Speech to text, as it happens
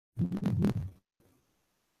The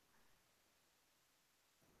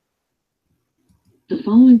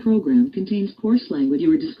following program contains coarse language.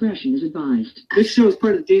 Your discretion is advised. This show is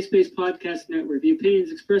part of the J-Space Podcast Network. The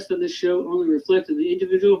opinions expressed on this show only reflect on the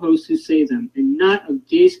individual hosts who say them, and not of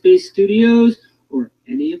J-Space Studios or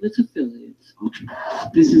any of its affiliates.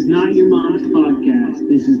 This is not your mom's podcast.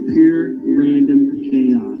 This is pure random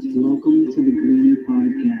chaos. Welcome to the Greenie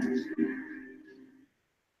Podcast.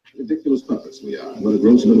 Ridiculous puppets we are. What a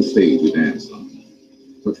gross little stage we dance on.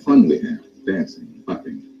 What fun we have, dancing,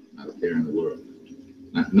 fucking, not a care in the world.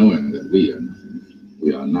 Not knowing that we are nothing.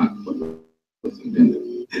 We are not what was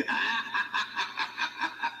intended.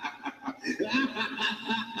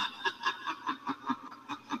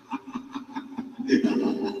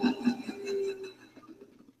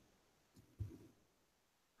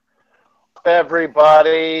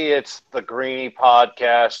 Everybody, it's the Greenie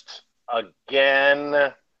Podcast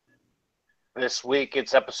again. This week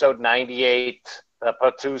it's episode 98, the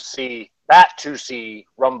Batusi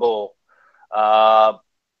Rumble.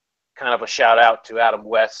 Kind of a shout out to Adam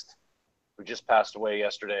West, who just passed away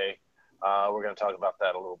yesterday. We're going to talk about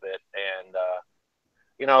that a little bit. And,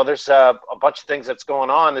 there's a bunch of things that's going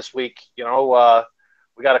on this week. We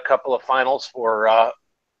got a couple of finals for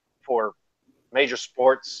major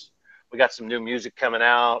sports. We got some new music coming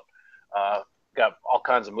out. Got all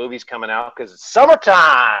kinds of movies coming out because it's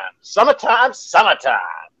summertime.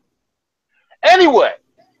 Anyway,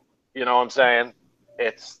 you know what I'm saying?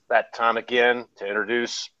 It's that time again to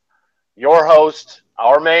introduce your host,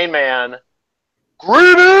 our main man,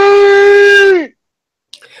 Greenie!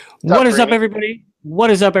 What is up, everybody?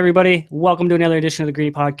 Welcome to another edition of the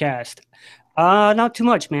Greenie Podcast. Not too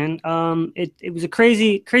much, man. It was a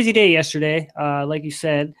crazy day yesterday, like you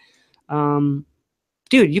said. Dude,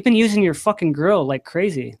 you've been using your fucking grill like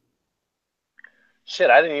crazy. Shit,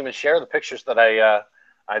 I didn't even share the pictures that I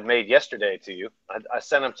made yesterday to you. I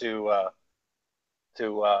sent them to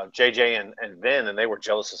JJ and Vin, and they were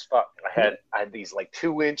jealous as fuck. I had these like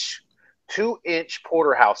two inch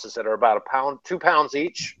porterhouses that are about 2 pounds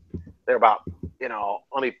each. They're about,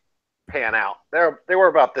 let me pan out. They were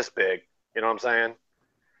about this big, you know what I'm saying?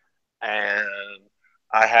 And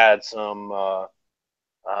I had some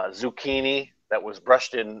zucchini that was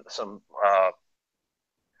brushed in some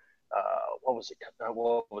what was it?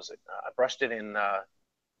 I brushed it in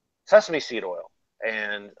sesame seed oil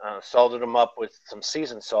and salted them up with some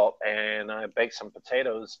seasoned salt, and I baked some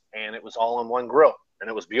potatoes, and it was all on one grill, and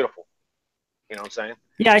it was beautiful. You know what I'm saying?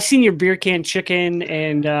 Yeah, I seen your beer can chicken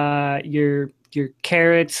and your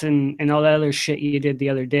carrots and all that other shit you did the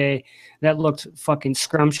other day. That looked fucking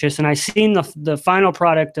scrumptious. And I seen the final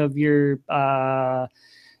product of your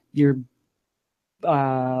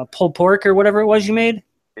pulled pork or whatever it was you made.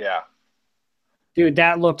 Yeah. Dude,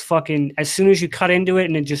 that looked fucking, as soon as you cut into it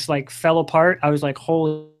and it just like fell apart, I was like,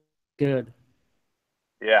 holy good.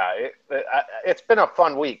 Yeah, it's been a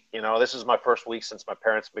fun week. This is my first week since my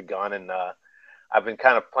parents have been gone, and I've been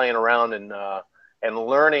kind of playing around and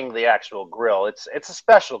learning the actual grill. It's a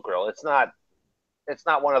special grill. It's not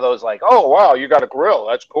one of those like, oh wow, you got a grill,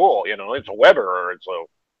 that's cool. It's a Weber or it's a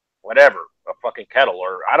whatever, a fucking kettle,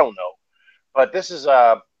 or I don't know. But this is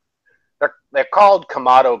they're called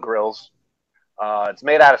Kamado grills. It's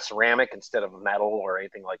made out of ceramic instead of metal or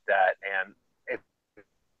anything like that, and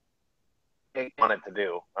it wanted to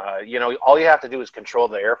do. All you have to do is control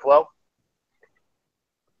the airflow,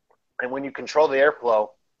 and when you control the airflow,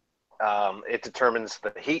 it determines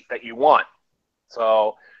the heat that you want.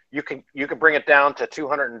 So you can bring it down to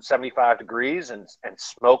 275 degrees and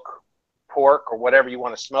smoke pork or whatever you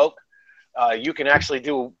want to smoke. You can actually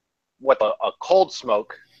do a cold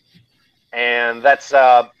smoke, and that's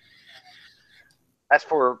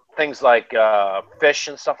for things like fish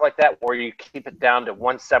and stuff like that, where you keep it down to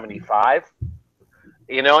 175,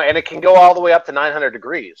 and it can go all the way up to 900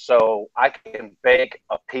 degrees. So I can bake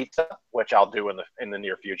a pizza, which I'll do in the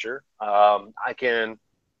near future. I can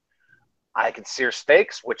sear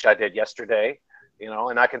steaks, which I did yesterday,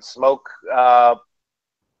 and I can smoke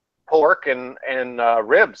pork and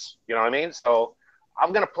ribs. You know what I mean? So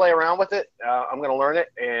I'm gonna play around with it. I'm gonna learn it,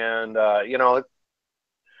 and our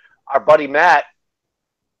buddy Matt.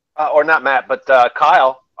 Or not Matt, but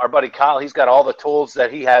Kyle, our buddy Kyle, he's got all the tools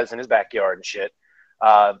that he has in his backyard and shit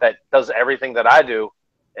that does everything that I do,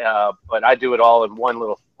 but I do it all in one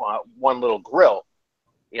little grill,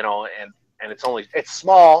 and it's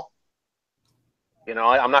small.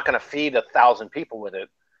 I'm not going to feed 1,000 people with it,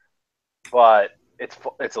 but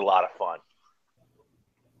it's a lot of fun.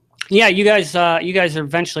 Yeah, you guys are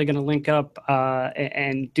eventually going to link up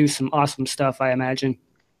and do some awesome stuff, I imagine.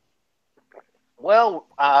 Well,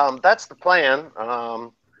 that's the plan.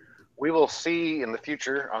 we will see in the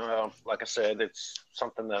future. Like I said, it's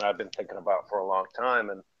something that I've been thinking about for a long time,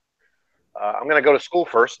 and I'm going to go to school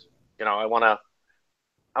first. I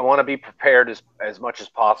want to be prepared as much as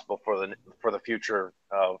possible for the future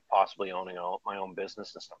of possibly owning my own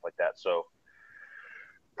business and stuff like that. So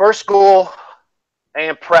first school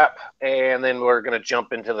and prep, and then we're going to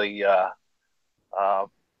jump into the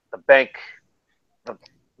bank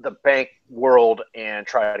the bank world and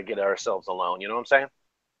try to get ourselves a loan. You know what I'm saying?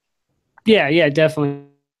 Yeah, definitely.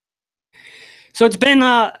 So it's been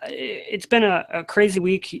a crazy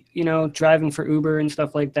week, driving for Uber and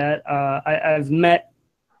stuff like that. I've met,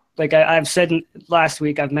 like I've said last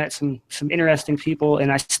week, I've met some interesting people,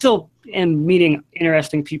 and I still am meeting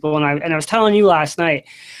interesting people. And I was telling you last night,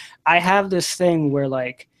 I have this thing where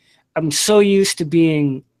like I'm so used to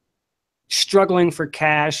being struggling for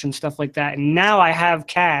cash and stuff like that, and now I have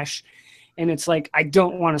cash, and it's like I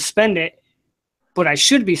don't want to spend it, but I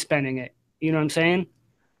should be spending it. You know what I'm saying?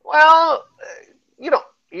 Well, you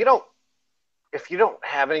don't. If you don't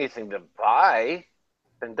have anything to buy,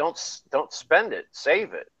 then don't spend it.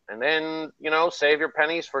 Save it, and then save your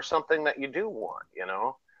pennies for something that you do want.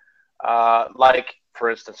 Like for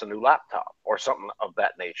instance, a new laptop or something of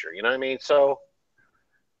that nature. You know what I mean? So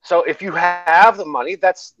if you have the money,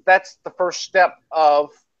 that's the first step of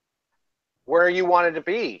where you wanted to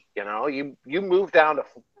be. You moved down to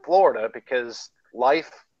Florida because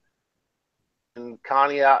life in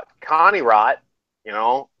Connie Rot,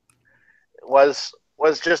 was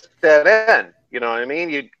just dead end. You know what I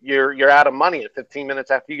mean? You're out of money at 15 minutes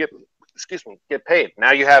after you get paid.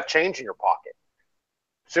 Now you have change in your pocket.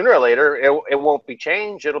 Sooner or later, it won't be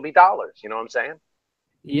change; it'll be dollars. You know what I'm saying?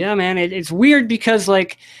 Yeah, man. It's weird because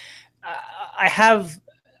like I have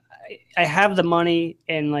the money,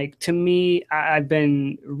 and like to me, I've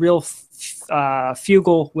been real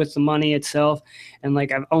frugal with the money itself, and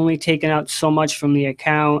like I've only taken out so much from the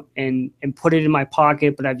account and put it in my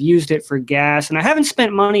pocket, but I've used it for gas, and I haven't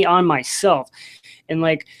spent money on myself. And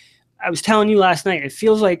like I was telling you last night, it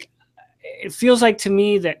feels like to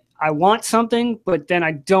me that I want something, but then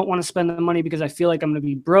I don't want to spend the money because I feel like I'm going to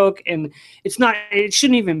be broke. And it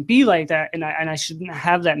shouldn't even be like that. And I shouldn't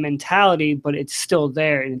have that mentality, but it's still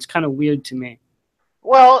there. And it's kind of weird to me.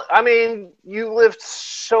 Well, I mean, you lived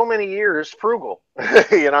so many years frugal.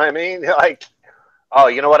 You know what I mean? Like, oh,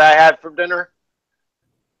 you know what I had for dinner?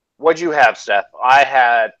 What'd you have, Seth? I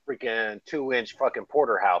had freaking 2-inch fucking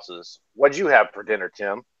porterhouses. What'd you have for dinner,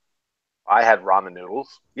 Tim? I had ramen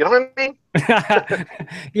noodles. You know what I mean?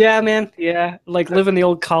 Yeah, man. Yeah, like living the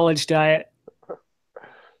old college diet.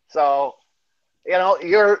 So,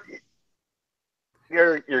 you're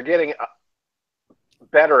getting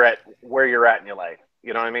better at where you're at in your life.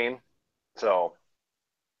 You know what I mean? So,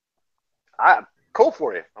 cool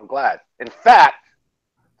for you. I'm glad. In fact,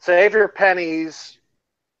 save your pennies.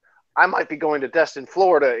 I might be going to Destin,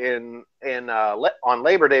 Florida on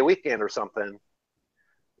Labor Day weekend or something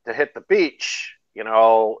to hit the beach.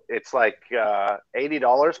 It's like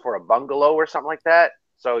 $80 for a bungalow or something like that.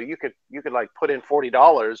 So you could like put in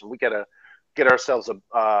 $40 and we gotta get ourselves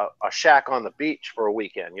a shack on the beach for a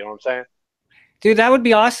weekend. You know what I'm saying? Dude, that would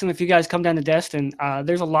be awesome if you guys come down to Destin.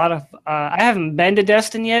 There's a lot of I haven't been to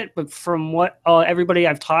Destin yet, but from what everybody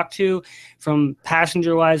I've talked to, from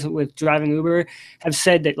passenger-wise with driving Uber, have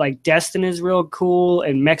said that like Destin is real cool,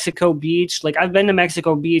 and Mexico Beach. Like I've been to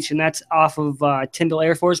Mexico Beach, and that's off of Tyndall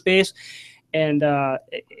Air Force Base, and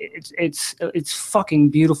it's fucking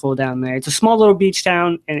beautiful down there. It's a small little beach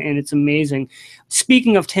town, and it's amazing.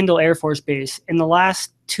 Speaking of Tyndall Air Force Base, in the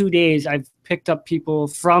last 2 days, I've picked up people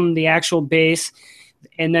from the actual base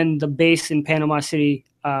and then the base in Panama City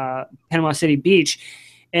Beach,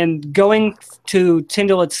 and going to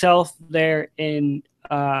Tyndall itself there in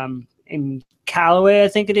Callaway, I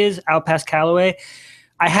think it is, out past Callaway.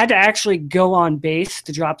 I had to actually go on base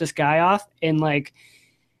to drop this guy off, and like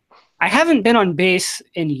I haven't been on base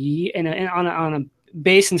on a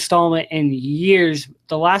base installment in years.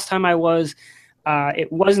 The last time I was,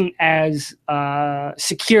 it wasn't as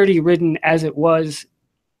security ridden as it was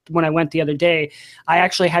when I went the other day. I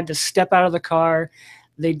actually had to step out of the car.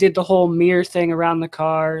 They did the whole mirror thing around the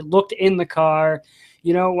car, looked in the car,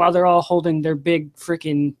 while they're all holding their big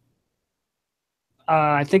freaking,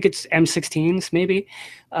 I think it's M16s maybe.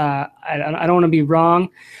 I don't want to be wrong,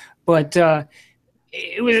 but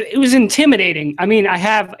it was intimidating. I mean, I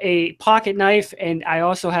have a pocket knife and I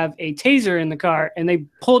also have a taser in the car, and they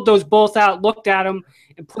pulled those both out, looked at them,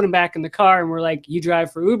 and put them back in the car, and were like, "You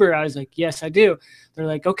drive for Uber?" I was like, "Yes, I do." They're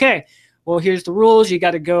like, "Okay, well, here's the rules. You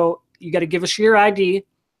got to give us your ID.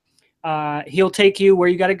 He'll take you where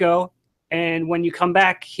you got to go, and when you come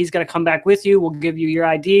back, he's going to come back with you. We'll give you your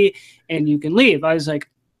ID, and you can leave. I was like,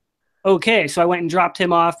 okay. So I went and dropped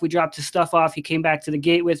him off. We dropped his stuff off. He came back to the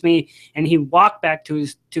gate with me, and he walked back to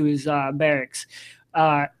his barracks.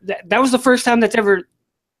 That was the first time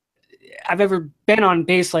I've ever been on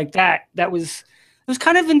base like that. It was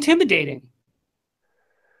kind of intimidating.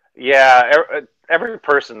 Yeah, every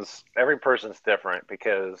person's different,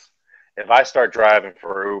 because if I start driving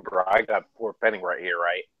for Uber, I got Fort Benning right here,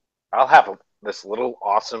 right? I'll have this little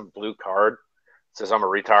awesome blue card that says I'm a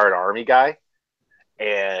retired Army guy,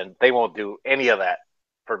 and they won't do any of that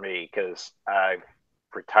for me because I've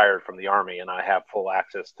retired from the Army and I have full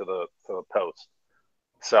access to the post.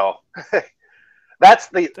 So that's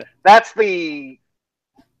the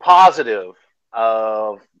positive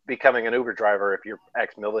of becoming an Uber driver. If you're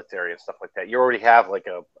ex-military and stuff like that, you already have like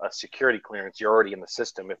a security clearance. You're already in the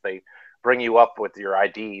system. If they bring you up with your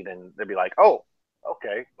ID, then they'll be like, oh,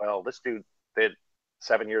 okay, well, this dude did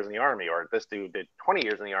 7 years in the Army, or this dude did 20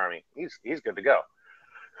 years in the Army. He's good to go.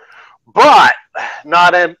 But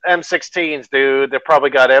not M16s, dude. They've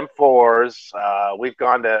probably got M4s. We've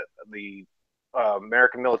gone to the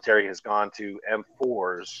American military has gone to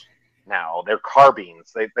M4s now. They're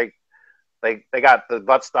carbines. They got the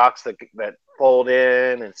butt stocks that fold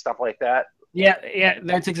in and stuff like that. Yeah,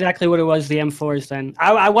 that's exactly what it was, the M4s then.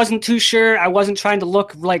 I wasn't too sure. I wasn't trying to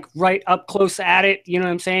look like right up close at it. You know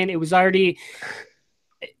what I'm saying? It was already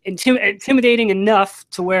intimidating enough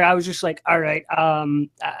to where I was just like, all right, I'm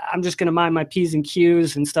just going to mind my P's and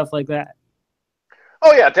Q's and stuff like that.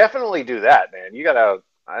 Oh, yeah, definitely do that, man. You got to,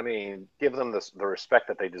 give them the respect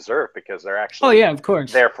that they deserve, because they're actually of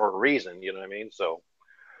course, there for a reason, you know what I mean? So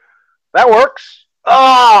that works.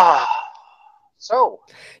 So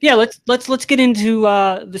yeah, let's get into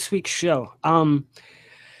this week's show.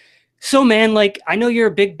 So man, like, I know you're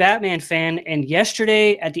a big Batman fan, and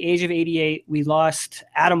yesterday at the age of 88, we lost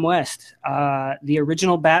Adam West, the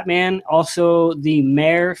original Batman, also the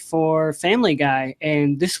mayor for Family Guy,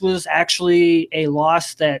 and this was actually a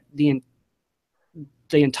loss that the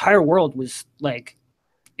entire world was like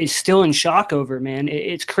is still in shock over. Man,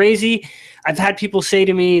 it's crazy. I've had people say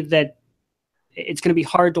to me that it's going to be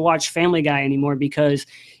hard to watch Family Guy anymore because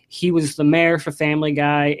he was the mayor for Family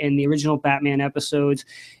Guy in the original Batman episodes.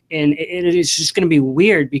 And it is just going to be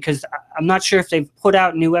weird because I'm not sure if they've put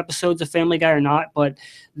out new episodes of Family Guy or not, but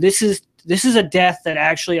this is a death that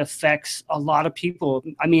actually affects a lot of people.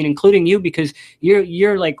 I mean, including you, because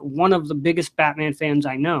you're like one of the biggest Batman fans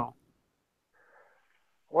I know.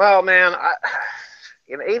 Well, man,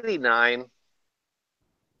 in '89,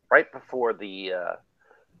 right before the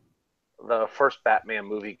first Batman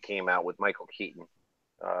movie came out with Michael Keaton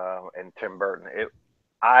and Tim Burton,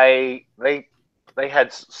 they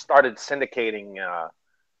had started syndicating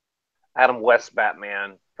Adam West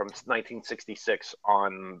Batman from 1966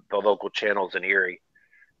 on the local channels in Erie,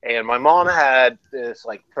 and my mom had this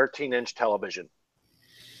like 13-inch television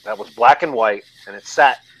that was black and white, and it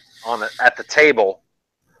sat at the table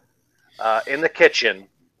in the kitchen.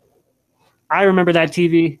 I remember that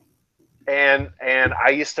TV. And I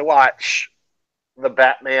used to watch the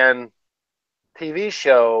Batman TV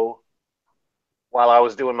show while I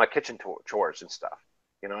was doing my kitchen chores and stuff.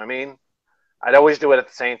 You know what I mean? I'd always do it at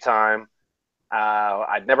the same time.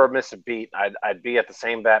 I'd never miss a beat. I'd be at the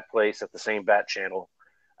same Bat place at the same Bat channel,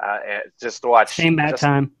 just to watch same Bat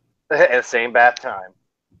time. At same Bat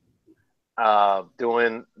time.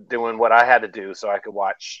 Doing what I had to do so I could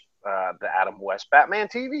watch the Adam West Batman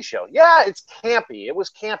TV show. Yeah, it's campy. It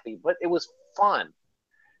was campy, but it was fun.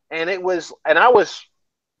 And I was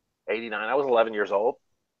 89. I was 11 years old.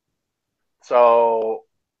 So,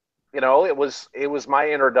 it was my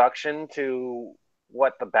introduction to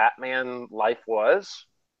what the Batman life was.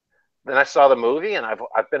 Then I saw the movie, and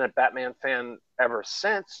I've been a Batman fan ever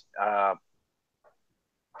since.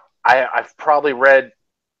 I've probably read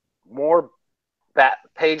more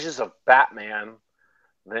pages of Batman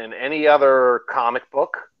than any other comic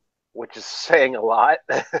book, which is saying a lot.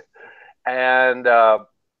 And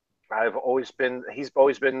he's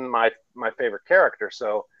always been my favorite character.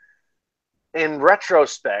 So in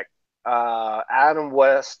retrospect, Adam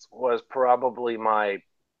West was probably my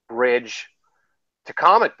bridge to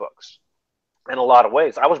comic books in a lot of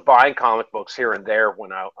ways. I was buying comic books here and there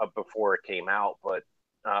before it came out, but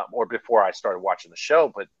or before I started watching the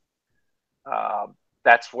show, but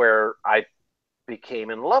that's where I became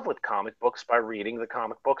in love with comic books, by reading the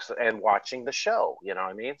comic books and watching the show. You know what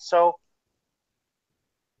I mean? So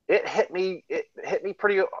it hit me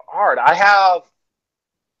pretty hard. I have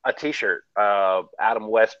a t-shirt, Adam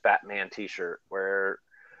West Batman t-shirt, where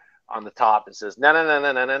on the top. It says na na na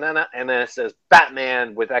na na na na, and then it says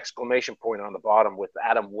Batman with exclamation point on the bottom with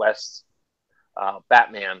Adam West's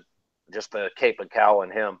Batman, just the cape and cowl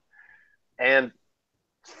and him. And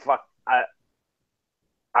fuck,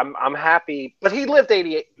 I'm happy, but he lived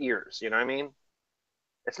 88 years. You know what I mean?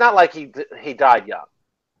 It's not like he died young,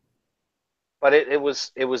 but it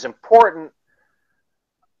was important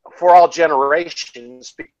for all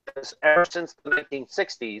generations because ever since the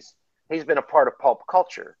 1960s, he's been a part of pulp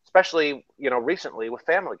culture, especially recently with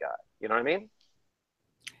Family Guy. You know what I mean?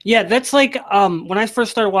 Yeah, that's like when I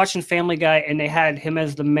first started watching Family Guy, and they had him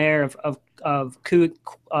as the mayor of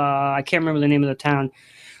I can't remember the name of the town,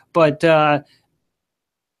 but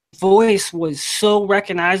voice was so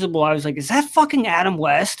recognizable. I was like, is that fucking Adam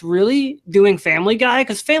West really doing Family Guy?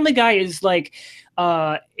 Because Family Guy is like,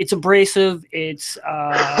 it's abrasive. It's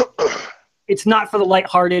not for the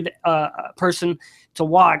lighthearted person to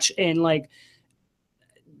watch, and like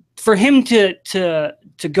for him to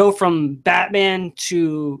go from Batman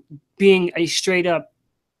to being a straight up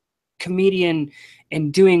comedian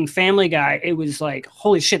and doing Family Guy, it was like,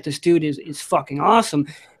 holy shit, this dude is fucking awesome.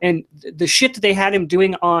 And the shit that they had him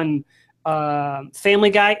doing on Family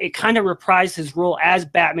Guy, it kind of reprised his role as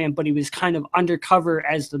Batman, but he was kind of undercover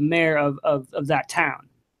as the mayor of that town.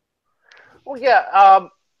 Well, yeah,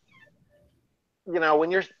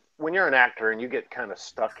 when you're an actor and you get kind of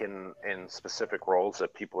stuck in specific roles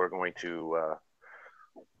that people are going to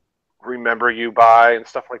remember you by and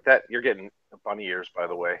stuff like that, you're getting bunny ears, by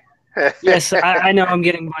the way. Yes, I know I'm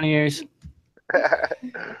getting bunny ears.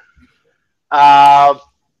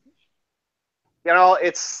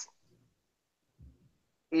 It's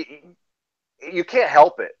you can't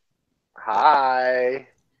help it. Hi.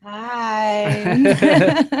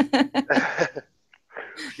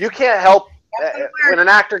 You can't help when an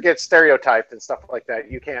actor gets stereotyped and stuff like that.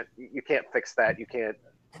 You can't fix that. You can't.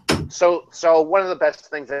 So one of the best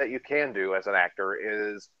things that you can do as an actor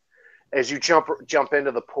is you jump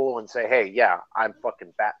into the pool and say, hey, yeah, I'm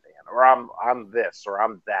fucking Batman, or I'm this, or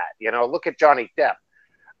I'm that. Look at Johnny Depp.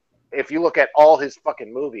 If you look at all his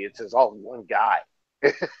fucking movie, it says all one guy.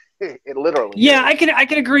 It literally. Yeah, I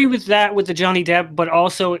can agree with that with the Johnny Depp, but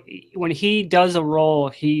also when he does a role,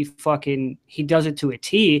 he does it to a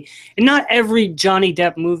T. And not every Johnny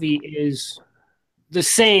Depp movie is the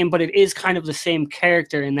same, but it is kind of the same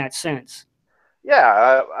character in that sense.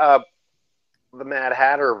 Yeah, the Mad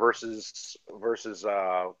Hatter versus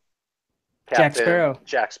Captain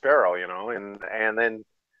Jack Sparrow, and then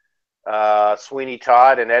Sweeney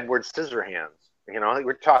Todd and Edward Scissorhands.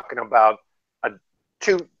 We're talking about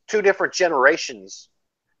two different generations.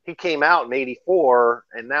 He came out in '84,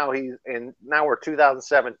 and now we're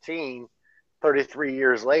 2017, 33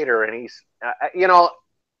 years later, and he's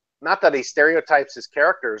not that he stereotypes his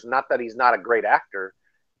characters, not that he's not a great actor,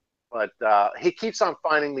 but he keeps on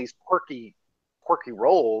finding these quirky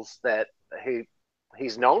roles that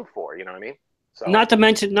he's known for. You know what I mean? So, not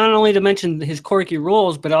only to mention his quirky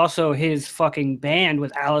roles, but also his fucking band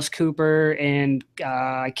with Alice Cooper and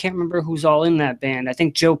I can't remember who's all in that band. I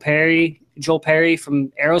think Joel Perry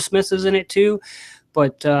from Aerosmith is in it too.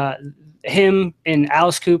 But him and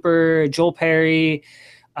Alice Cooper, Joel Perry,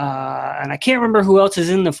 and I can't remember who else is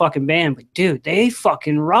in the fucking band. But dude, they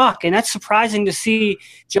fucking rock, and that's surprising to see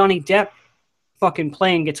Johnny Depp fucking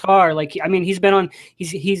playing guitar. Like, I mean, he's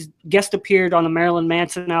guest appeared on the Marilyn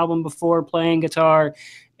Manson album before playing guitar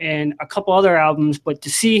and a couple other albums, but to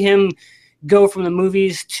see him go from the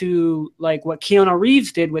movies to like what Keanu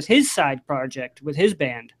Reeves did with his side project with his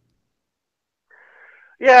band.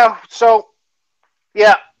 Yeah. So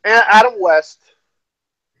yeah, Adam West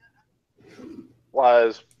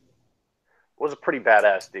was a pretty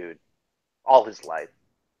badass dude all his life,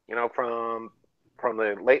 from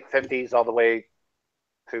the late 50s all the way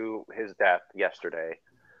to his death yesterday.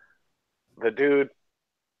 The dude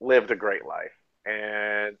lived a great life,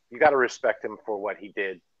 and you got to respect him for what he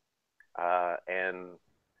did and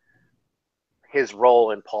his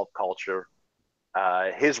role in pulp culture,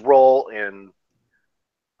 his role in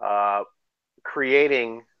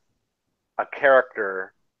creating a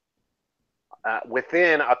character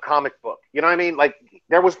within a comic book. You know what I mean? Like,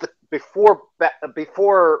 there was before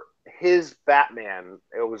his Batman,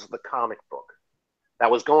 it was the comic book that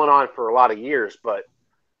was going on for a lot of years, but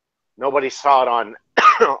nobody saw it on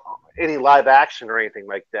any live action or anything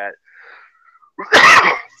like that.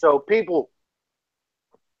 So people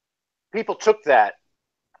took that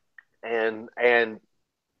and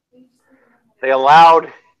they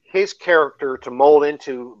allowed his character to mold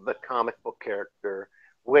into the comic book character,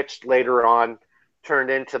 which later on turned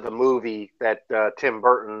into the movie that Tim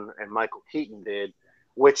Burton and Michael Keaton did,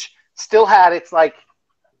 which still had its like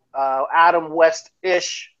Adam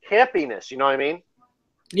West-ish campiness. You know what I mean?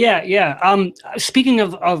 Yeah, yeah. Speaking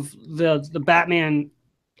of the Batman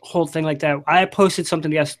whole thing like that, I posted something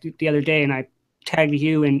the other day, and I tagged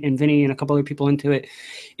you and Vinny and a couple other people into it.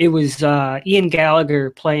 It was Ian Gallagher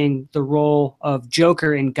playing the role of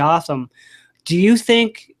Joker in Gotham. Do you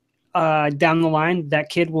think down the line that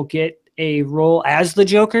kid will get a role as the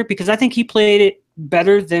Joker? Because I think he played it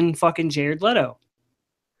better than fucking Jared Leto.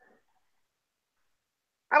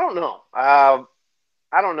 I don't know. I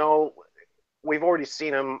don't know. We've already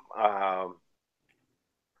seen him on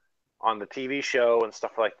the TV show and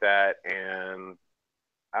stuff like that, and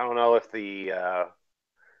I don't know if the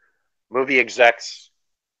movie execs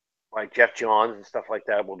like Jeff Johns and stuff like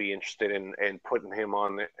that will be interested in putting him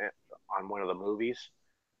on one of the movies.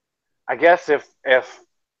 I guess if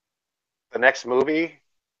the next movie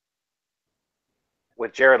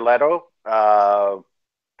with Jared Leto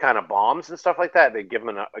kind of bombs and stuff like that, they give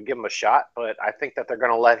him a shot. But I think that they're going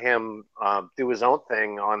to let him do his own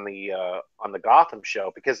thing on the Gotham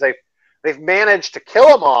show, because they've managed to kill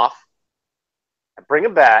him off and bring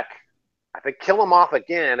him back. I think kill him off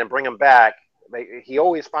again and bring him back. He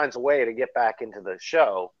always finds a way to get back into the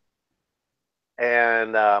show.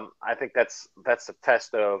 And I think that's a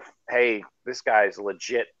test of, hey, this guy's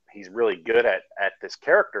legit. He's really good at this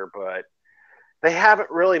character, but they haven't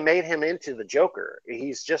really made him into the Joker.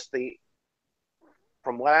 He's just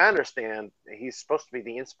from what I understand, he's supposed to be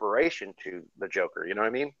the inspiration to the Joker. You know what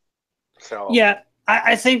I mean? So yeah,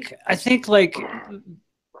 I think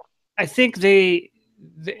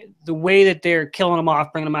the way that they're killing him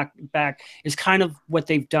off, bringing him back, is kind of what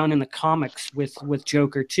they've done in the comics with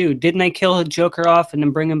Joker too. Didn't they kill Joker off and then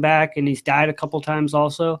bring him back, and he's died a couple times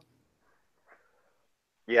also?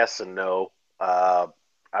 Yes and no.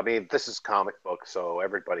 I mean, this is comic book, so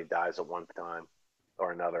everybody dies at one time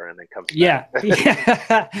or another, and then comes back.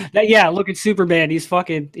 Yeah. Look at Superman. He's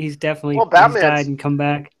definitely he's died and come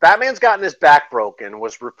back. Batman's gotten his back broken.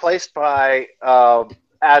 Was replaced by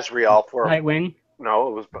Azrael for Nightwing. No,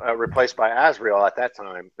 it was replaced by Azrael at that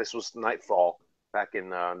time. This was Nightfall back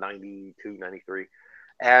in 92, 93.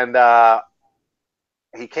 And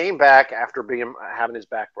he came back after having his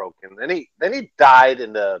back broken. Then he died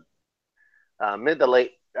in the mid to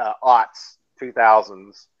late aughts,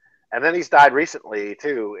 2000s. And then he's died recently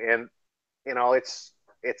too. And you know, it's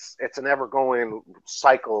an ever going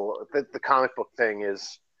cycle. The comic book thing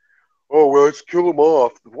is, oh well, let's kill him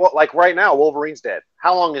off. What, like right now, Wolverine's dead.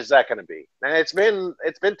 How long is that going to be? And it's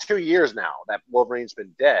been 2 years now that Wolverine's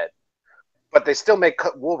been dead, but they still make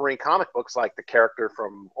Wolverine comic books, like the character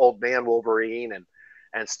from Old Man Wolverine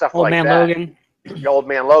and stuff like that. Logan. Old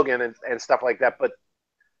Man Logan and stuff like that.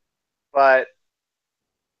 But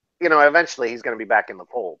you know, eventually he's going to be back in the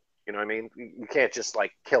fold. You know what I mean? You can't just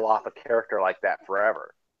like kill off a character like that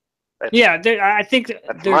forever. I think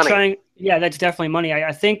they're money. trying. Yeah, that's definitely money.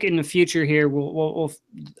 I think in the future here, we'll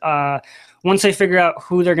once they figure out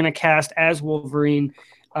who they're going to cast as Wolverine,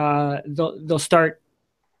 they'll start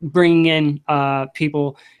bringing in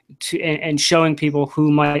people and showing people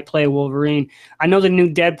who might play Wolverine. I know the new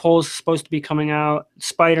Deadpool is supposed to be coming out.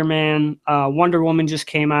 Spider-Man, Wonder Woman just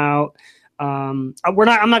came out. I'm not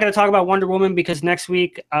going to talk about Wonder Woman because next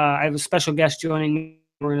week I have a special guest joining me.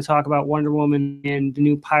 We're going to talk about Wonder Woman and the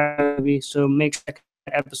new pilot movie. So make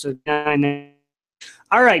episode 9.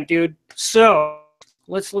 All right, dude. So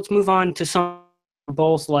let's move on to some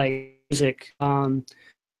both like music.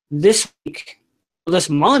 This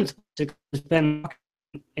month has been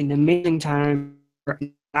an amazing time for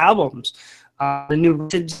albums. The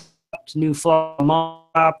new Fall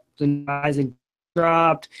dropped, the new Rising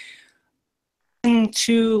dropped.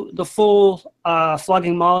 Into the full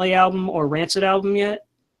Flogging Molly album or Rancid album yet?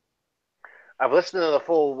 I've listened to the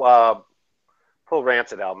full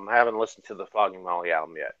Rancid album. I haven't listened to the Flogging Molly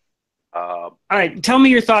album yet. All right, tell me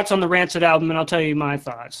your thoughts on the Rancid album, and I'll tell you my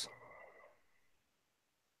thoughts.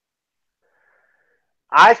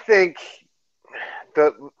 I think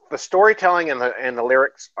the storytelling and the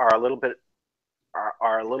lyrics are a little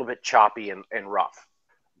bit choppy and rough,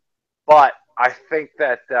 but I think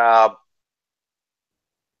that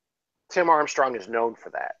Tim Armstrong is known for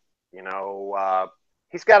that. You know,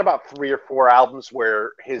 he's got about 3 or 4 albums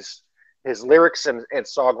where his lyrics and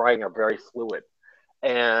songwriting are very fluid,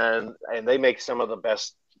 and they make some of the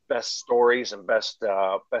best stories and best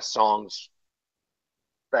songs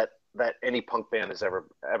that any punk band has ever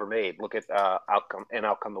made. Look at Out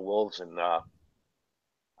Come the Wolves and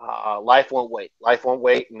Life Won't Wait. Life Won't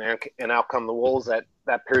Wait and Out Come the Wolves.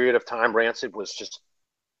 That period of time, Rancid was just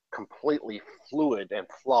completely fluid and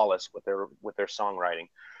flawless with their songwriting.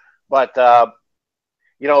 But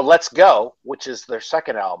Let's Go, which is their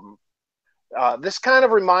second album. This kind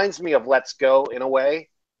of reminds me of Let's Go in a way,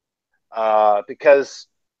 because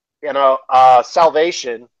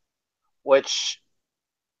Salvation, which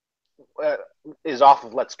is off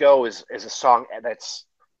of Let's Go, is a song that's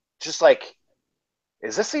just like,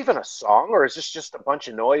 is this even a song, or is this just a bunch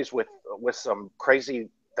of noise with some crazy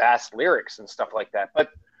vast lyrics and stuff like that? But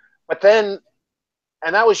then,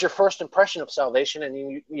 and that was your first impression of Salvation,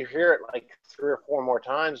 and you hear it like 3 or 4 more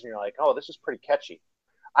times, and you're like, oh, this is pretty catchy.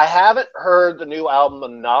 I haven't heard the new album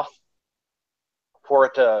enough for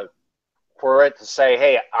it to say,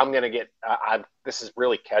 hey, I'm gonna get this is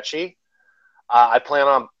really catchy. I plan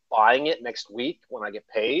on buying it next week when I get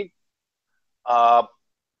paid. But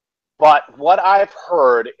what I've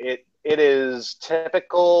heard, it is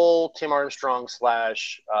typical Tim Armstrong /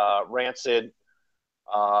 Rancid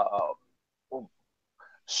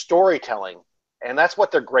storytelling, and that's what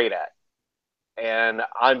they're great at. And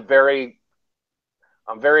I'm very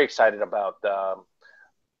excited about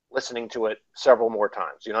listening to it several more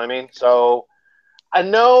times. You know what I mean? So I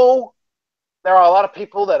know there are a lot of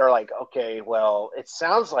people that are like, okay, well, it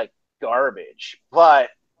sounds like garbage, but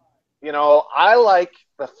I like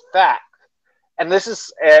the fact, and this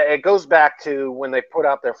is, it goes back to when they put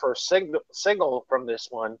out their first single from this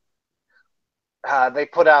one. They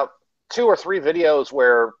put out 2 or 3 videos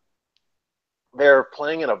where they're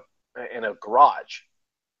playing in a garage,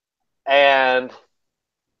 and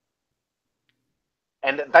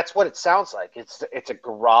that's what it sounds like. It's a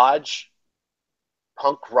garage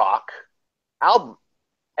punk rock album,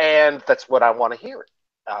 and that's what I want to hear.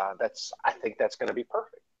 I think that's going to be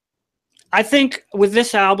perfect. I think with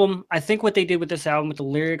this album, what they did with this album, with the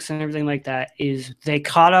lyrics and everything like that, is they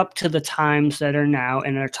caught up to the times that are now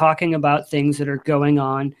and are talking about things that are going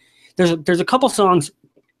on. There's a couple songs,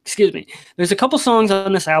 there's a couple songs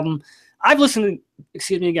on this album. I've listened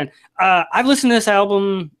to this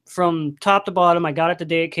album from top to bottom. I got it the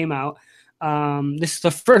day it came out. This is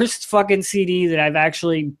the first fucking CD that I've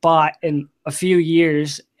actually bought in a few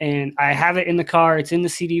years, and I have it in the car. It's in the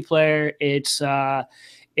CD player. I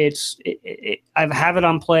have it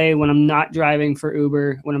on play when I'm not driving for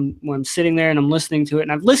Uber, when I'm sitting there and I'm listening to it,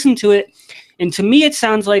 and I've listened to it, and to me it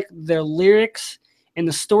sounds like the lyrics and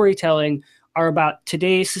the storytelling are about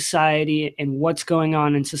today's society and what's going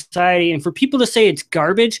on in society. And for people to say it's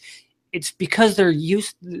garbage, it's because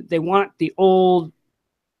they want the old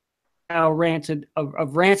Rancid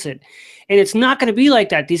of Rancid, and it's not going to be like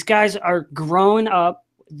that. These guys are growing up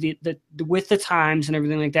with the times and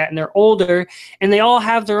everything like that, and they're older, and they all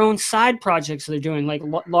have their own side projects they're doing. Like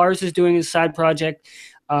Lars is doing his side project,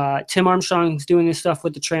 Tim Armstrong's doing his stuff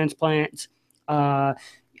with the transplants,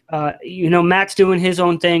 Matt's doing his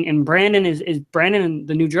own thing, and Brandon,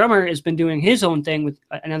 the new drummer, has been doing his own thing with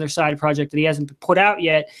another side project that he hasn't put out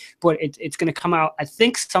yet, but it's going to come out, I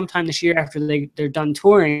think, sometime this year after they're done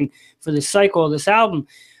touring for the cycle of this album.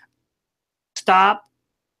 Stop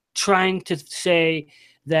trying to say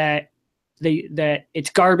that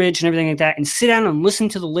it's garbage and everything like that, and sit down and listen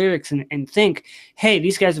to the lyrics and think, hey,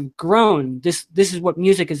 these guys have grown. This is what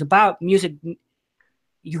music is about. Music,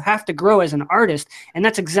 you have to grow as an artist, and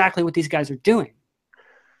that's exactly what these guys are doing.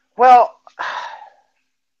 Well,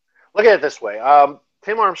 look at it this way.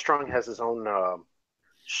 Tim Armstrong has his own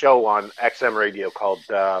show on XM radio called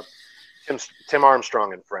Tim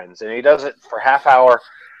Armstrong and Friends, and he does it for half hour,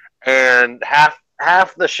 and half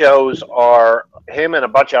the shows are him and a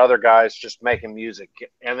bunch of other guys just making music,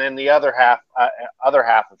 and then the other half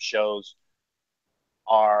of shows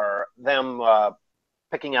are them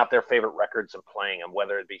picking out their favorite records and playing them,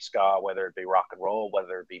 whether it be ska, whether it be rock and roll,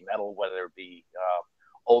 whether it be metal, whether it be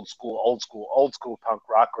old school punk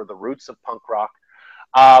rock, or the roots of punk rock.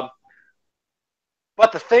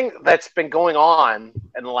 But the thing that's been going on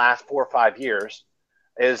in the last 4 or 5 years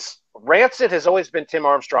is Rancid has always been Tim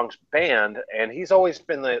Armstrong's band, and he's always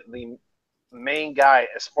been the main guy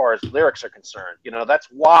as far as lyrics are concerned. That's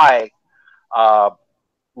why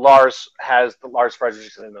Lars has the Lars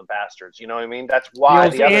Frederiksen and the Bastards. You know what I mean? That's why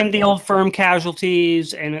the old Firm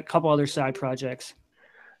Casualties and a couple other side projects.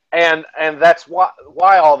 And that's why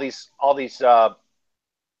all these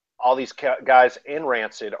guys in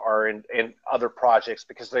Rancid are in other projects,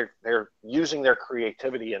 because they're using their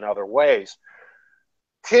creativity in other ways.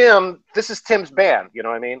 This is Tim's band, you know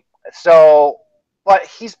what I mean? So, but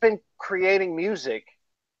he's been creating music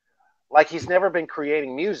like he's never been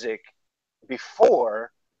creating music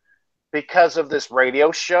before, because of this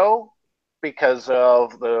radio show, because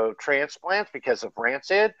of the transplants, because of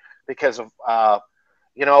Rancid, because of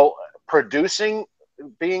producing,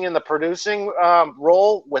 being in the producing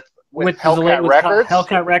role with with Hellcat Records,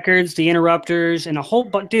 Hellcat Records, the Interrupters, and a whole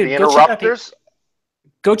bunch. Dude, the Interrupters.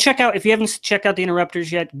 Go check out, if you haven't checked out the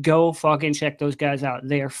Interrupters yet, go fucking check those guys out.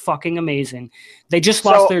 They are fucking amazing. They just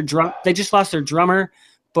lost their drummer,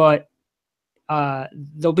 but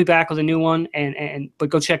they'll be back with a new one, but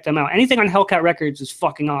go check them out. Anything on Hellcat Records is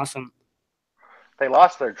fucking awesome. They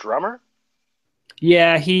lost their drummer?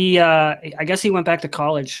 Yeah, I guess he went back to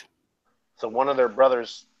college. So one of their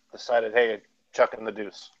brothers decided, hey, Chuck and the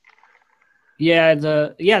Deuce.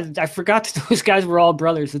 Yeah, I forgot that those guys were all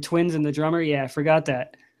brothers, the twins and the drummer. Yeah, I forgot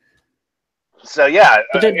that. So yeah,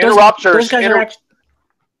 Interrupters. Those guys are actually...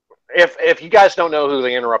 If you guys don't know who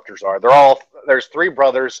the Interrupters are, there's three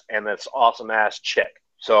brothers and this awesome ass chick.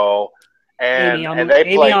 So Amy,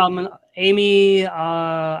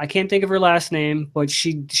 I can't think of her last name, but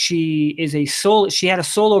she is a solo. She had a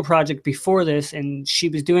solo project before this, and she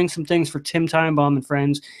was doing some things for Tim Timebomb and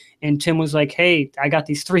Friends. And Tim was like, "Hey, I got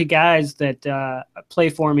these three guys that play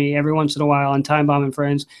for me every once in a while on Timebomb and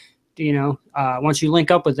Friends. Once you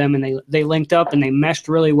link up with them," and they linked up and they meshed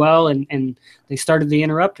really well, and they started the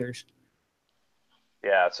Interrupters.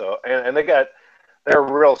 Yeah. So and they're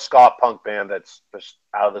a real ska punk band that's just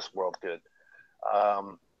out of this world good.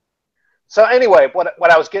 So anyway,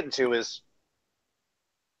 what I was getting to is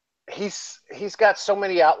he's got so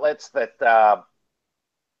many outlets that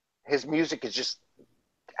his music is just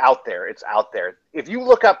out there. It's out there. If you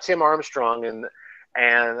look up Tim Armstrong and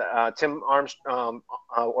Tim Armstrong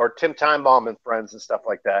or Tim Timebomb and Friends and stuff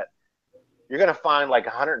like that, you're gonna find like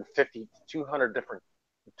 150 to 200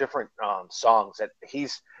 different songs that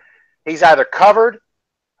he's either covered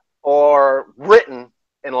or written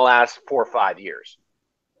in the last 4 or 5 years.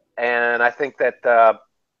 And I think that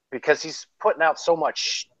because he's putting out so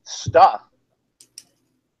much stuff,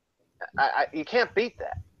 you can't beat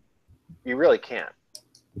that. You really can't.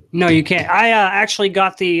 No, you can't. I actually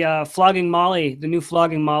got the the new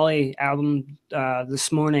Flogging Molly album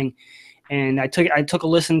this morning, and I took a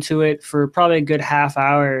listen to it for probably a good half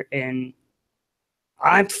hour, and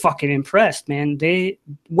I'm fucking impressed, man.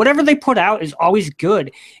 Whatever they put out is always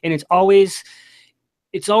good, and it's always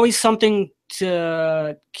something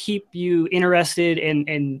to keep you interested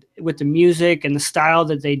in with the music and the style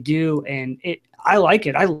that they do, and I like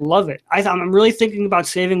it. I love it. I'm really thinking about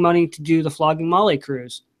saving money to do the Flogging Molly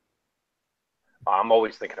cruise. I'm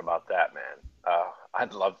always thinking about that, man.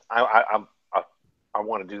 I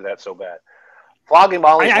want to do that so bad. Flogging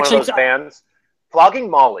Molly is one of those bands. Flogging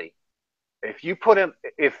Molly, if you put them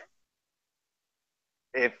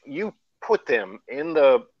in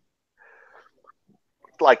the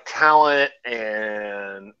like talent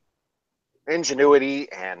and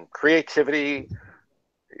ingenuity and creativity,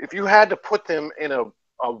 if you had to put them in a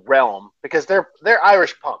realm, because they're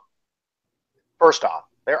Irish punk. First off,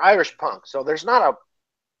 they're Irish punk, so there's not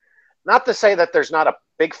to say that there's not a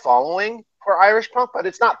big following for Irish punk, but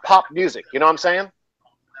it's not pop music. You know what I'm saying?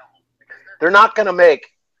 They're not going to make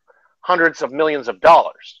hundreds of millions of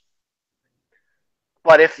dollars.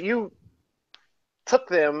 But if you took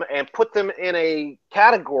them and put them in a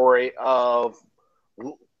category of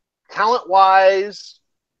talent-wise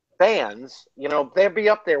bands, they'd be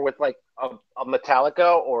up there with like a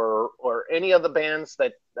Metallica or any of the bands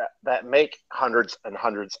that make hundreds and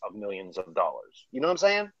hundreds of millions of dollars. You know what I'm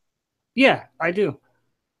saying? Yeah, I do.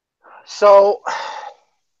 So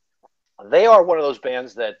they are one of those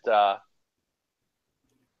bands that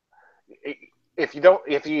if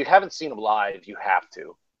you haven't seen them live, you have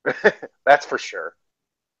to. That's for sure.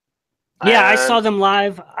 Yeah, I saw them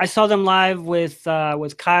live. I saw them live with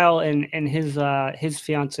Kyle and his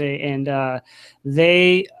fiance, and that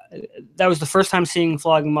was the first time seeing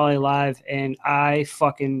Flogging Molly live, and I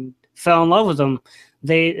fucking fell in love with them.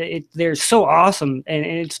 They're so awesome, and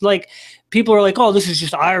it's like people are like, "Oh, this is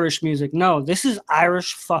just Irish music." No, this is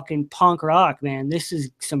Irish fucking punk rock, man. This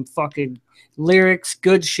is some fucking lyrics,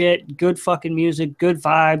 good shit, good fucking music, good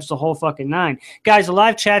vibes, the whole fucking nine. Guys, the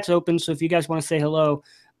live chat's open, so if you guys want to say hello,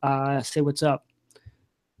 say what's up.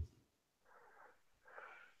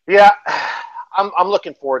 Yeah, I'm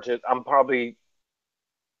looking forward to it. I'm probably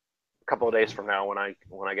a couple of days from now when I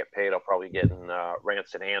get paid, I'll probably get in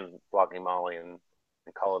Rancid and Flogging Molly and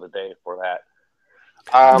call it a day for that.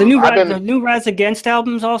 The new Rise Against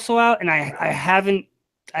album's also out, and I haven't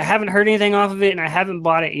heard anything off of it, and I haven't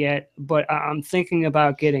bought it yet, but I'm thinking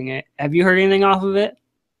about getting it. Have you heard anything off of it?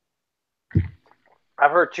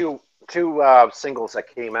 I've heard two singles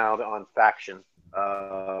that came out on Faction,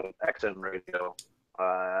 XM Radio,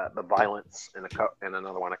 The Violence, and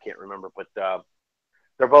another one I can't remember, but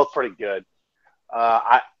they're both pretty good.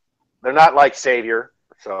 They're not like Savior,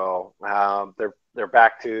 so they're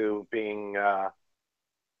back to being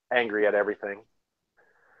angry at everything.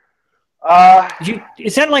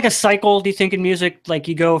 Is that like a cycle, do you think, in music? Like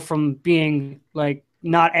you go from being like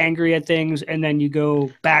not angry at things and then you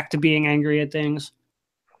go back to being angry at things?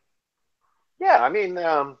 Yeah, I mean,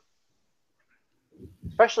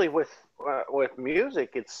 especially with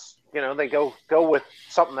music, it's, they go with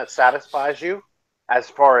something that satisfies you as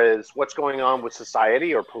far as what's going on with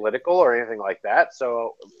society or political or anything like that.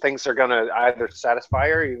 So things are gonna either satisfy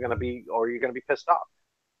you, or you're gonna be pissed off.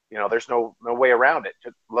 There's no way around it.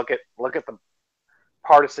 Just look at the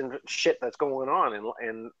partisan shit that's going on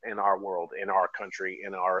in our world, in our country,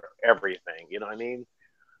 in our everything. You know what I mean?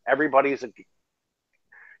 Everybody's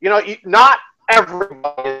not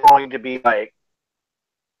everybody is going to be like,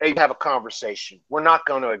 hey, have a conversation. We're not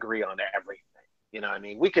going to agree on everything. You know what I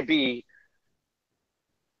mean? We could be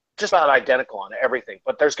just about identical on everything,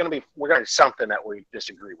 but we're going to be something that we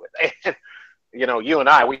disagree with. And, you and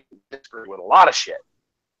I, we disagree with a lot of shit.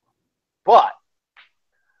 But,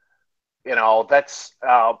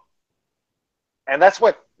 that's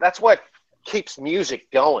what keeps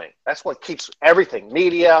music going. That's what keeps everything,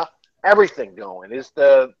 media, everything going, is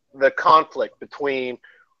the conflict between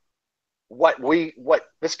what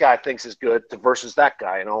this guy thinks is good versus that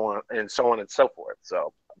guy, and so on and so forth.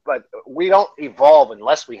 So, but we don't evolve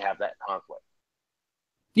unless we have that conflict.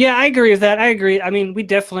 Yeah, I agree with that. I agree. I mean, we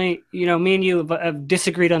definitely, me and you have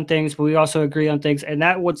disagreed on things, but we also agree on things, and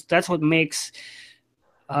that's what makes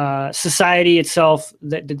society itself,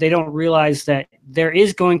 that they don't realize that there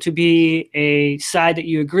is going to be a side that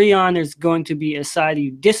you agree on, there's going to be a side that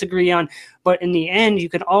you disagree on, but in the end you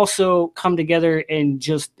can also come together and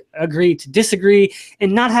just agree to disagree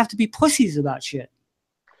and not have to be pussies about shit.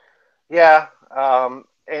 Yeah,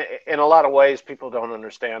 in a lot of ways people don't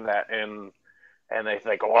understand that, and they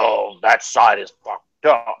think, well, that side is fucked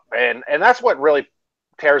up, and that's what really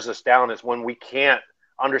tears us down, is when we can't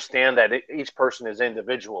understand that each person is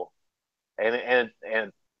individual, and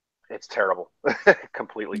it's terrible.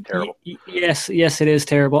 Completely terrible. Yes, it is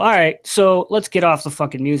terrible. All right, so let's get off the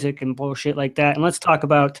fucking music and bullshit like that, and let's talk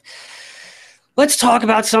about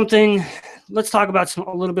something. Let's talk about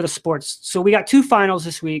a little bit of sports. So we got two finals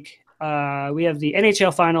this week. We have the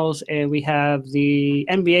NHL finals and we have the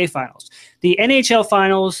NBA finals. The NHL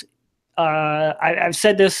finals, I've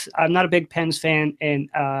said this, I'm not a big Pens fan, and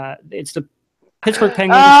it's the Pittsburgh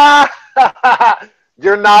Penguins.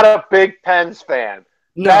 You're not a big Pens fan.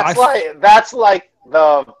 No, that's like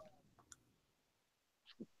the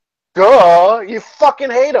duh. You fucking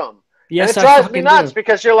hate them. Yes, and it drives me nuts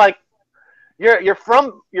because you're like, you're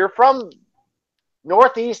from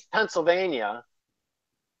Northeast Pennsylvania,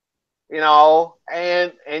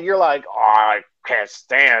 and you're like, oh, I can't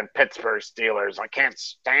stand Pittsburgh Steelers. I can't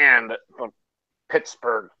stand the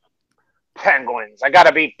Pittsburgh Penguins. I got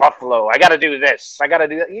to beat Buffalo. I got to do this. I got to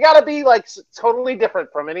do that. You got to be like totally different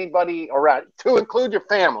from anybody around, to include your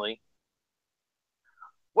family,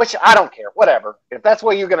 which I don't care. Whatever. If that's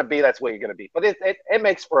what you're going to be, that's what you're going to be. But it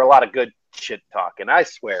makes for a lot of good shit talking, I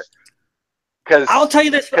swear. Because I'll tell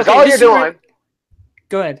you this. Because all you're doing.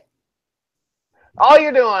 Go ahead. All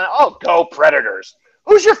you're doing, oh, go Predators.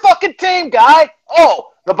 Who's your fucking team, guy? Oh,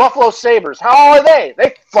 the Buffalo Sabres. How are they?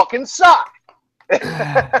 They fucking suck.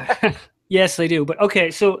 Yes, they do. But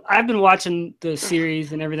okay, so I've been watching the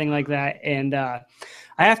series and everything like that, and I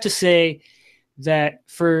have to say that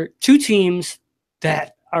for two teams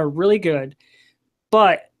that are really good,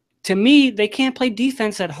 but to me, they can't play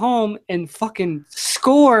defense at home and fucking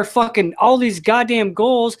score fucking all these goddamn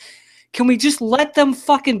goals. Can we just let them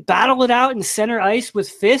fucking battle it out in center ice with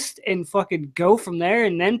fist and fucking go from there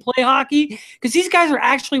and then play hockey? Because these guys are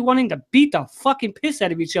actually wanting to beat the fucking piss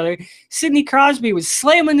out of each other. Sidney Crosby was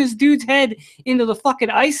slamming this dude's head into the fucking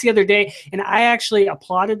ice the other day, and I actually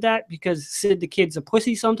applauded that because Sid the kid's a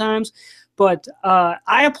pussy sometimes. But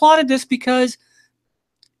I applauded this because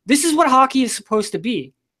this is what hockey is supposed to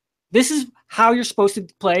be. This is how you're supposed to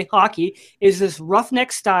play hockey, is this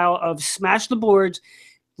roughneck style of smash the boards.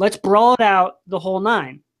 Let's brawl it out, the whole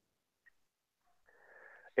nine.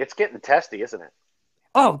 It's getting testy, isn't it?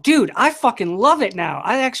 Oh, dude, I fucking love it now.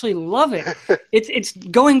 I actually love it. It's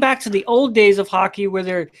going back to the old days of hockey where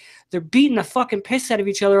they're beating the fucking piss out of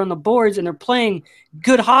each other on the boards and they're playing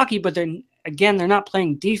good hockey, but they're not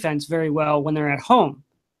playing defense very well when they're at home.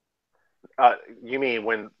 You mean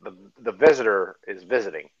when the visitor is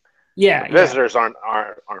visiting? Yeah, the visitors aren't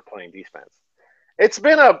playing defense. It's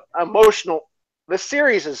been a emotional. The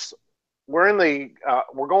series is we're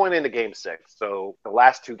going into game 6, so the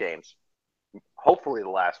last 2 games, hopefully the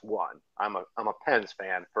last one. I'm a Pens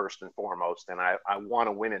fan first and foremost, and I want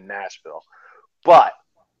to win in Nashville, but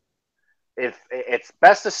if it's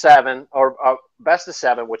best of seven or best of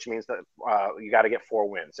seven, which means that you got to get 4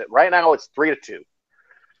 wins. Right now, it's 3-2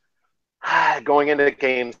 going into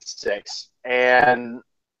Game 6, and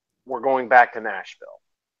we're going back to Nashville.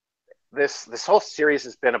 This whole series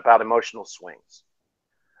has been about emotional swings.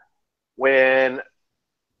 When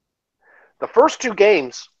the first 2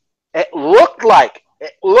 games, it looked like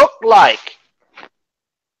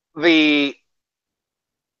the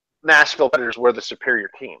Nashville Predators were the superior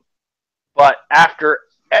team. But after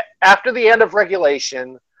the end of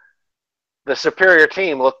regulation, the superior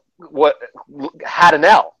team had an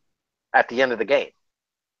L at the end of the game.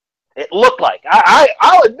 It looked like.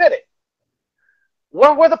 I'll admit it.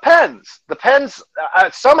 Where were the Pens? The Pens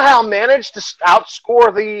somehow managed to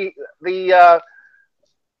outscore the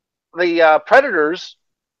Predators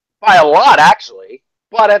by a lot, actually.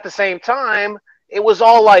 But at the same time, it was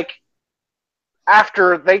all like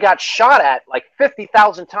after they got shot at like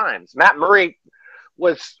 50,000 times. Matt Murray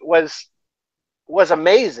was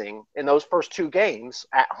amazing in those first 2 games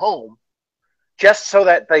at home, just so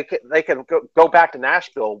that they can go back to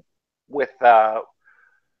Nashville with a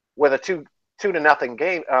 2-0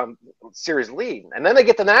 game series lead, and then they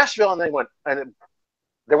get to Nashville and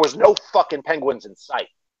there was no fucking Penguins in sight,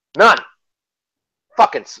 none.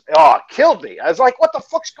 Fucking it killed me. I was like, what the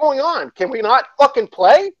fuck's going on? Can we not fucking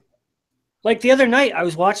play? Like the other night, I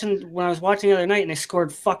was watching the other night, and they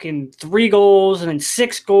scored fucking 3 goals and then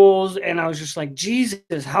 6 goals, and I was just like,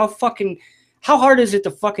 Jesus, how hard is it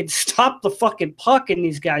to fucking stop the fucking puck and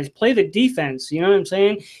these guys play the defense? You know what I'm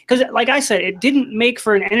saying? Because, like I said, it didn't make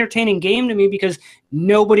for an entertaining game to me because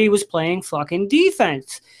nobody was playing fucking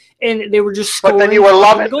defense, and they were just scoring but then you were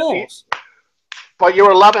loving goals. But you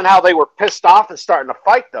were loving how they were pissed off and starting to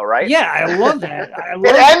fight, though, right? Yeah, I love that.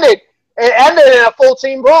 It ended in a full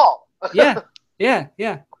team brawl. Yeah.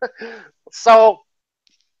 So,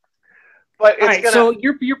 but it's all right. So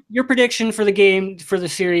your prediction for the game for the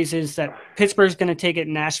series is that Pittsburgh's going to take it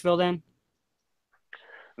in Nashville, then?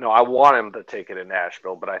 No, I want them to take it in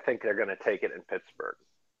Nashville, but I think they're going to take it in Pittsburgh.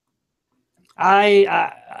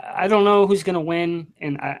 I don't know who's going to win,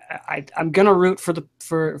 and I'm going to root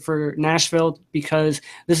for Nashville because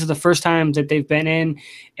this is the first time that they've been in,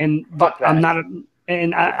 and I'm not.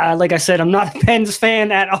 And I like I said, I'm not a Pens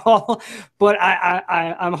fan at all, but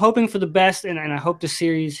I'm hoping for the best, and I hope the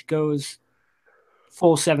series goes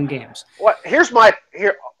full 7 games. Well, here's my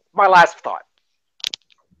last thought.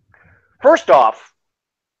 First off,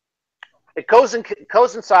 it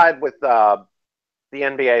coincide with the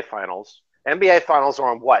NBA Finals. NBA Finals are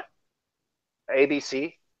on what?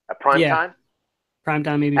 ABC at prime time?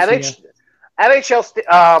 Primetime ABC.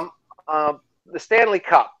 NHL, the Stanley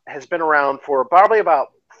Cup has been around for probably about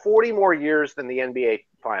 40 more years than the NBA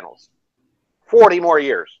Finals. 40 more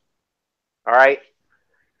years. All right?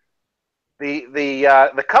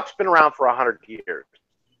 The Cup's been around for 100 years.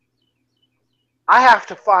 I have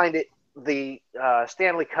to find the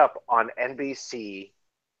Stanley Cup on NBC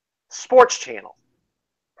Sports Channel.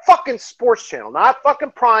 Fucking Sports Channel. Not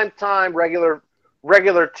fucking prime time regular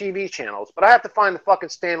TV channels, but I have to find the fucking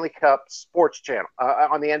Stanley Cup Sports Channel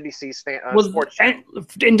on the NBC Sports Channel.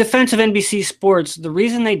 In defense of NBC Sports, the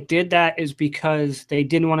reason they did that is because they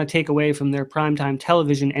didn't want to take away from their primetime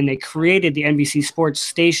television, and they created the NBC Sports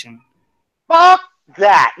station. Fuck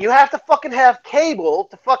that. You have to fucking have cable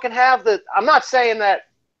to fucking have the... I'm not saying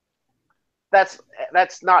that's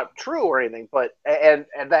not true or anything, but and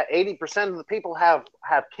that 80% of the people have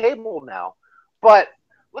cable now, but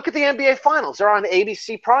look at the NBA Finals. They're on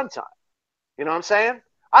ABC primetime. You know what I'm saying?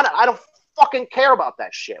 I don't fucking care about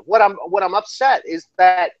that shit. What I'm upset is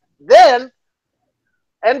that then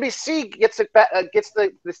NBC gets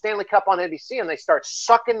the Stanley Cup on NBC, and they start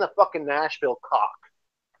sucking the fucking Nashville cock.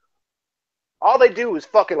 All they do is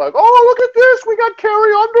fucking like, oh, look at this. We got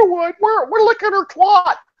Carrie Underwood. We're licking her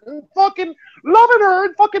twat and fucking loving her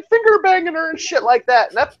and fucking finger banging her and shit like that.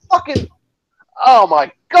 And that fucking... Oh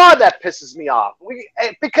my God, that pisses me off.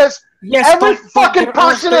 Because every fucking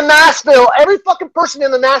person in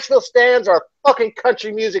the Nashville stands are fucking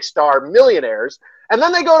country music star millionaires, and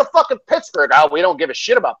then they go to fucking Pittsburgh. Oh, we don't give a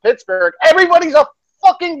shit about Pittsburgh. Everybody's a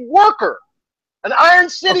fucking worker, an Iron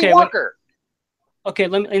City worker. Okay,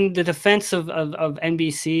 in the defense of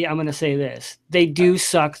NBC, I'm going to say this. They do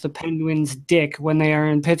suck the Penguins' dick when they are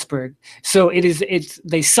in Pittsburgh. So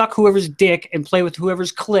they suck whoever's dick and play with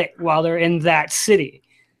whoever's clit while they're in that city.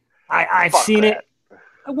 I've seen it.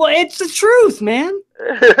 Well, it's the truth, man.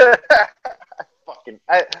 Fucking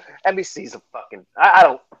NBC's a fucking... I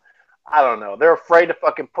don't know. They're afraid to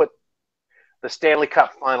fucking put the Stanley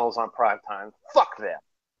Cup Finals on primetime. Fuck them.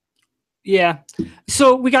 Yeah.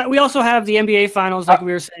 So we also have the NBA Finals, like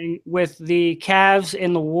we were saying, with the Cavs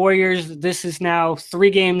and the Warriors. This is now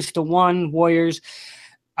 3-1 Warriors.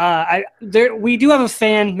 We do have a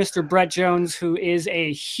fan, Mr. Brett Jones, who is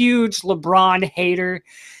a huge LeBron hater,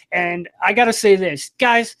 and I gotta say this,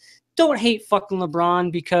 guys, don't hate fucking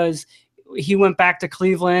LeBron because he went back to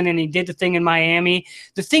Cleveland and he did the thing in Miami.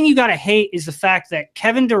 The thing you gotta hate is the fact that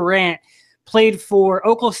Kevin Durant played for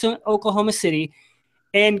Oklahoma City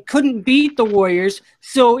and couldn't beat the Warriors,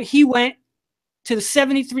 so he went to the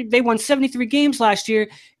 73. They won 73 games last year,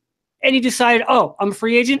 and he decided, oh, I'm a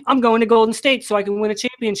free agent. I'm going to Golden State so I can win a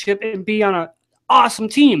championship and be on an awesome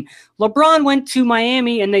team. LeBron went to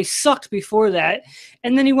Miami, and they sucked before that,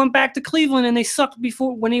 and then he went back to Cleveland, and they sucked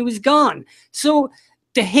before when he was gone. So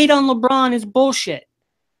to hate on LeBron is bullshit.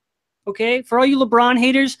 Okay? For all you LeBron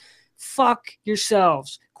haters, fuck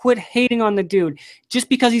yourselves. Quit hating on the dude. Just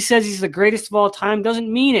because he says he's the greatest of all time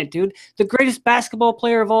doesn't mean it, dude. The greatest basketball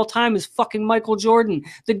player of all time is fucking Michael Jordan.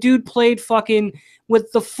 The dude played fucking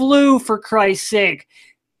with the flu, for Christ's sake.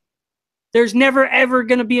 There's never, ever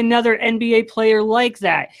going to be another NBA player like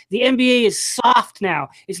that. The NBA is soft now.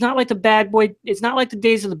 It's not like it's not like the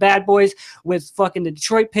days of the bad boys with fucking the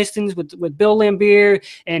Detroit Pistons with Bill Laimbeer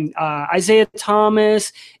and Isaiah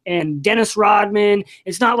Thomas and Dennis Rodman.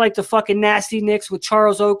 It's not like the fucking nasty Knicks with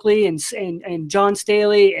Charles Oakley and John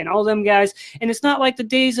Staley and all them guys. And it's not like the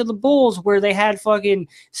days of the Bulls where they had fucking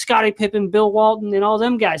Scottie Pippen, Bill Walton, and all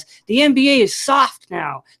them guys. The NBA is soft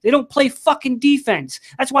now. They don't play fucking defense.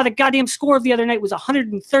 That's why the goddamn score of the other night was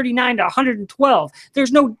 139 to 112.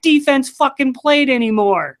 There's no defense fucking played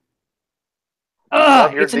anymore.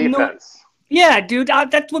 It's defense. Yeah, dude,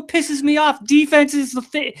 that's what pisses me off. Defense is the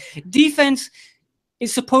thing. Defense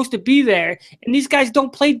is supposed to be there, and these guys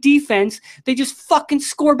don't play defense. They just fucking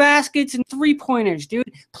score baskets and three-pointers, dude.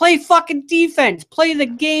 Play fucking defense. Play the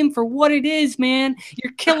game for what it is, man.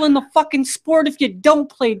 You're killing the fucking sport if you don't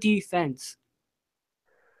play defense.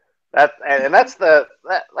 That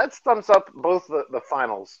sums up both the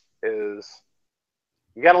finals. Is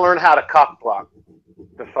you got to learn how to cock block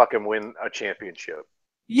to fucking win a championship.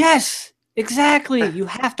 Yes, exactly. You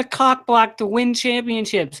have to cock block to win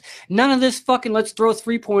championships. None of this fucking let's throw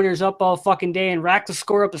three-pointers up all fucking day and rack the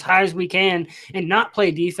score up as high as we can and not play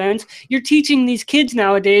defense. You're teaching these kids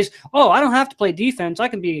nowadays, oh, I don't have to play defense. I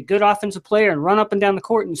can be a good offensive player and run up and down the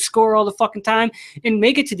court and score all the fucking time and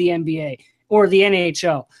make it to the NBA or the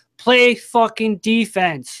NHL. Play fucking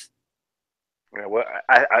defense. Yeah, well,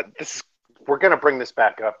 we're gonna bring this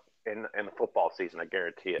back up in the football season. I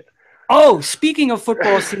guarantee it. Oh, speaking of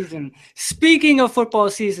football season,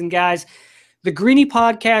 guys, the Greenie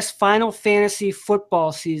Podcast Final Fantasy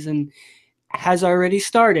football season has already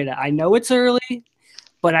started. I know it's early,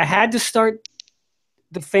 but I had to start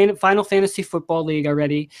the Final Fantasy Football League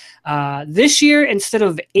already. This year, instead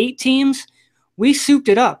of 8 teams, we souped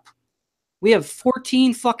it up. We have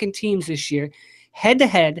 14 fucking teams this year,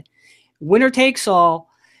 head-to-head, winner takes all.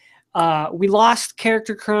 We lost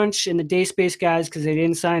Character Crunch and the Day Space guys because they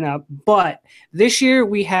didn't sign up. But this year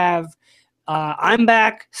we have I'm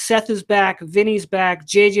back, Seth is back, Vinny's back,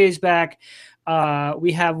 JJ's back.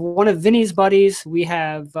 We have one of Vinny's buddies. We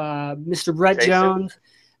have Mr. Brett Jason. Jones.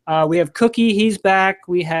 We have Cookie, he's back.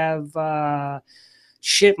 We have my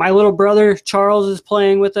little brother Charles is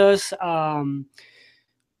playing with us.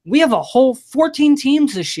 We have a whole 14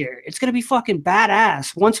 teams this year. It's gonna be fucking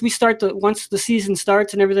badass. Once the season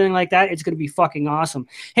starts and everything like that, it's gonna be fucking awesome.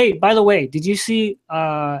 Hey, by the way, did you see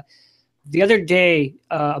the other day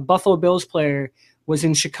a Buffalo Bills player was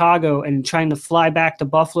in Chicago and trying to fly back to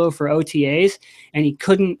Buffalo for OTAs, and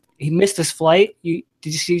he missed his flight.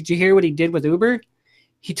 Did you hear what he did with Uber?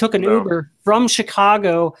 He took an Uber from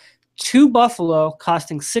Chicago to Buffalo,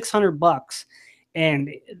 costing $600.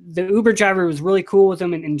 And the Uber driver was really cool with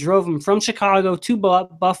him and drove him from Chicago to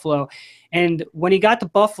Buffalo. And when he got to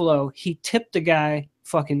Buffalo, he tipped the guy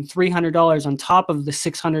fucking $300 on top of the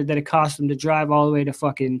 $600 that it cost him to drive all the way to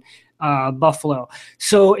fucking Buffalo.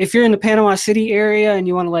 So if you're in the Panama City area and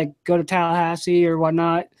you want to like go to Tallahassee or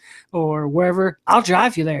whatnot or wherever, I'll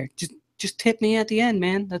drive you there. Just tip me at the end,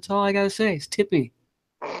 man. That's all I gotta say is tip me.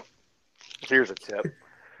 Here's a tip.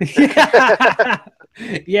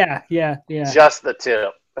 Yeah. Just the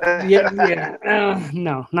tip. Yeah.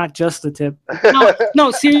 No, not just the tip.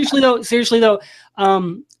 No. Seriously though.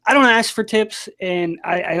 I don't ask for tips, and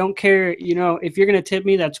I don't care. You know, if you're gonna tip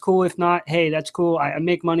me, that's cool. If not, hey, that's cool. I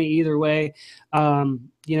make money either way. You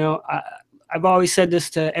know, I've always said this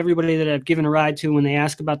to everybody that I've given a ride to when they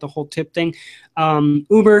ask about the whole tip thing.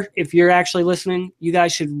 Uber, if you're actually listening, you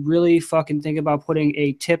guys should really fucking think about putting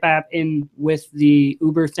a tip app in with the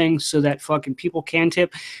Uber thing so that fucking people can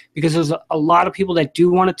tip, because there's a lot of people that do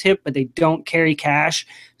want to tip, but they don't carry cash.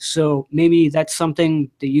 So maybe that's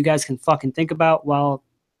something that you guys can fucking think about while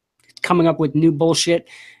coming up with new bullshit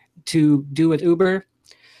to do with Uber.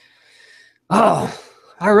 Oh,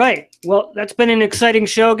 all right. Well, that's been an exciting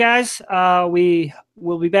show, guys. We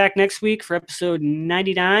will be back next week for episode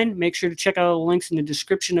 99. Make sure to check out the links in the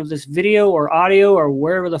description of this video or audio or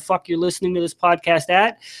wherever the fuck you're listening to this podcast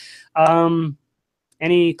at.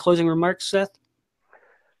 Any closing remarks, Seth?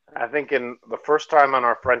 I think in the first time on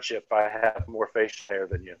our friendship, I have more facial hair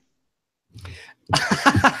than you.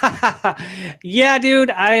 Yeah, dude.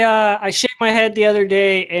 I shaved my head the other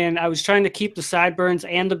day, and I was trying to keep the sideburns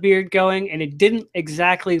and the beard going, and it didn't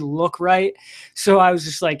exactly look right. So I was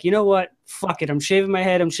just like, you know what? Fuck it. I'm shaving my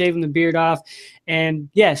head. I'm shaving the beard off. And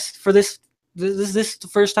yes, for this is the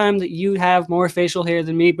first time that you have more facial hair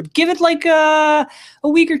than me. But give it like a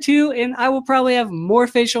week or two, and I will probably have more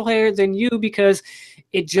facial hair than you because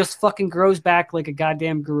it just fucking grows back like a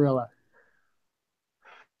goddamn gorilla.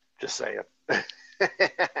 Just saying.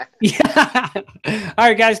 Yeah. All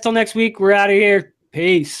right, guys. Till next week. We're out of here.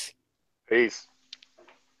 Peace. Peace.